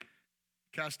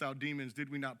cast out demons? Did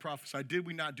we not prophesy? Did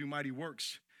we not do mighty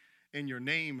works in your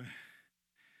name?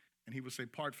 And he will say,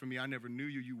 part from me, I never knew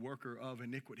you, you worker of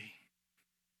iniquity.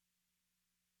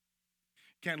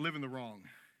 Can't live in the wrong,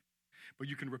 but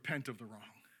you can repent of the wrong.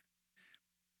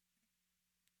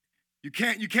 You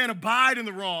can't abide in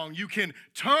the wrong. You can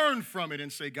turn from it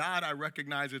and say, God, I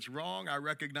recognize it's wrong. I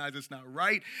recognize it's not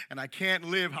right, and I can't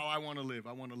live how I want to live.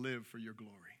 I want to live for your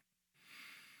glory.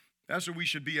 That's where we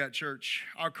should be at, church.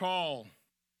 Our call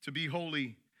to be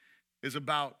holy is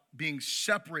about being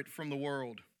separate from the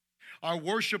world. Our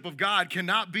worship of God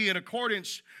cannot be in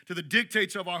accordance to the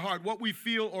dictates of our heart, what we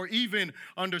feel or even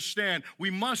understand.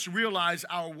 We must realize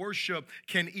our worship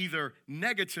can either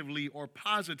negatively or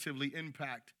positively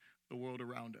impact the world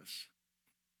around us.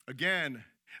 Again,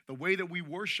 the way that we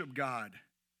worship God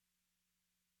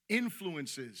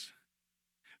influences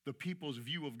the people's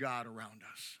view of God around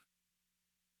us.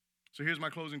 So here's my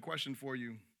closing question for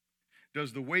you.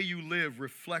 Does the way you live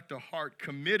reflect a heart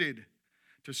committed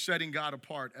to setting God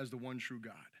apart as the one true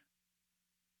God?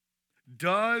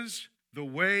 Does the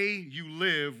way you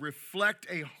live reflect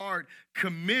a heart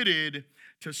committed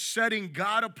to setting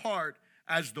God apart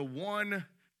as the one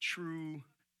true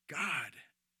God?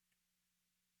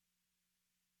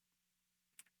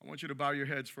 I want you to bow your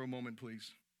heads for a moment,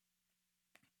 please.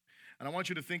 And I want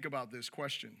you to think about this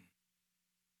question.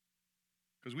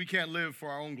 Because we can't live for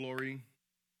our own glory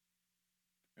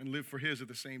and live for his at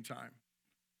the same time.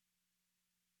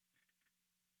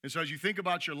 And so as you think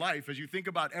about your life, as you think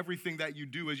about everything that you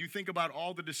do, as you think about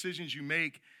all the decisions you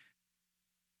make,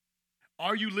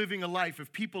 are you living a life?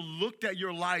 If people looked at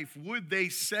your life, would they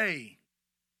say,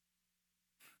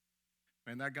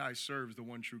 man, that guy serves the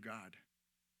one true God.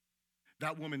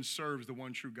 That woman serves the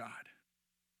one true God.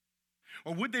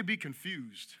 Or would they be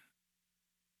confused?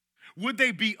 Would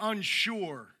they be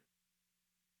unsure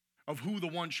of who the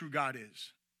one true God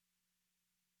is?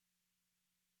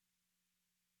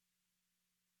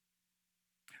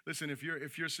 Listen, if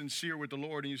you're sincere with the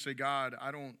Lord and you say, God,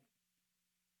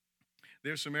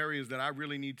 there's some areas that I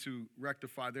really need to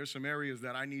rectify. There's some areas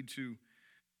that I need to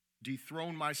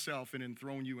dethrone myself and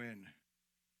enthrone you in.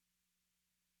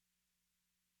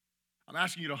 I'm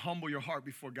asking you to humble your heart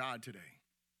before God today.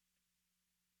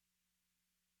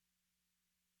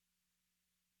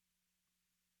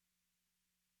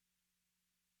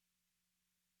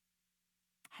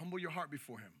 Humble your heart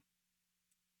before him.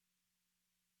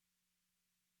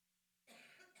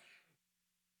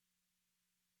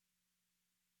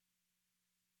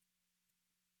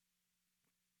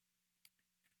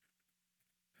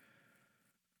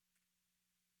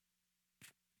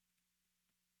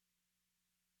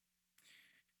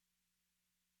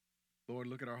 Lord,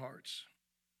 look at our hearts.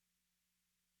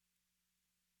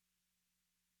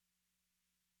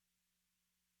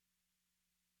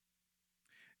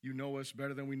 You know us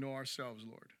better than we know ourselves,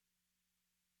 Lord.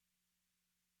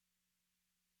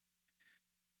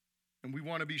 And we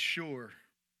want to be sure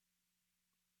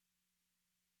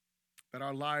that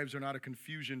our lives are not a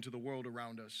confusion to the world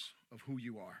around us of who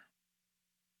you are.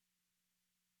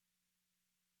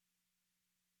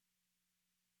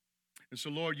 And so,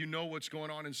 Lord, you know what's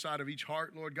going on inside of each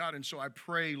heart, Lord God. And so I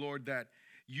pray, Lord, that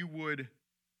you would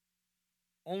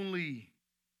only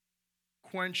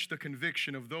quench the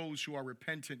conviction of those who are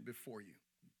repentant before you.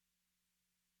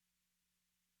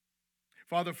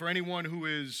 Father, for anyone who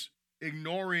is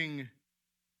ignoring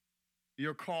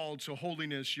your call to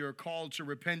holiness, your call to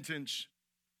repentance,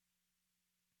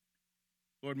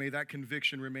 Lord, may that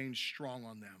conviction remain strong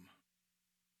on them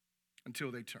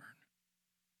until they turn.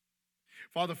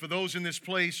 Father, for those in this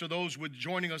place or those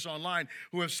joining us online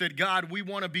who have said, God, we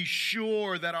want to be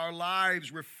sure that our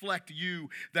lives reflect you,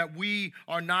 that we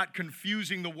are not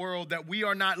confusing the world, that we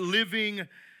are not living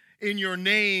in your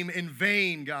name in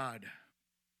vain, God.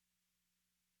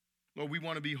 Lord, we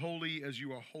want to be holy as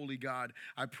you are holy, God.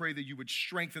 I pray that you would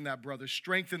strengthen that brother,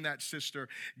 strengthen that sister,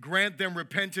 grant them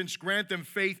repentance, grant them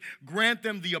faith, grant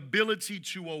them the ability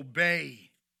to obey,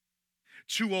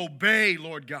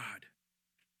 Lord God.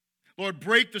 Lord,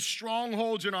 break the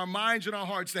strongholds in our minds and our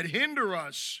hearts that hinder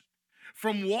us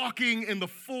from walking in the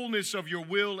fullness of your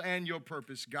will and your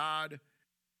purpose. God,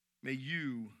 may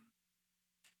you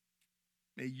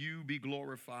be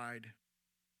glorified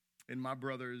in my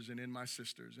brothers and in my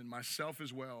sisters and myself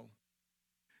as well,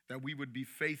 that we would be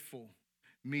faithful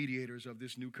mediators of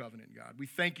this new covenant, God. We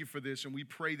thank you for this, and we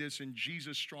pray this in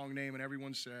Jesus' strong name, and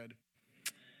everyone said,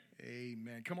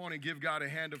 amen. Come on and give God a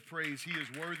hand of praise. He is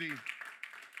worthy.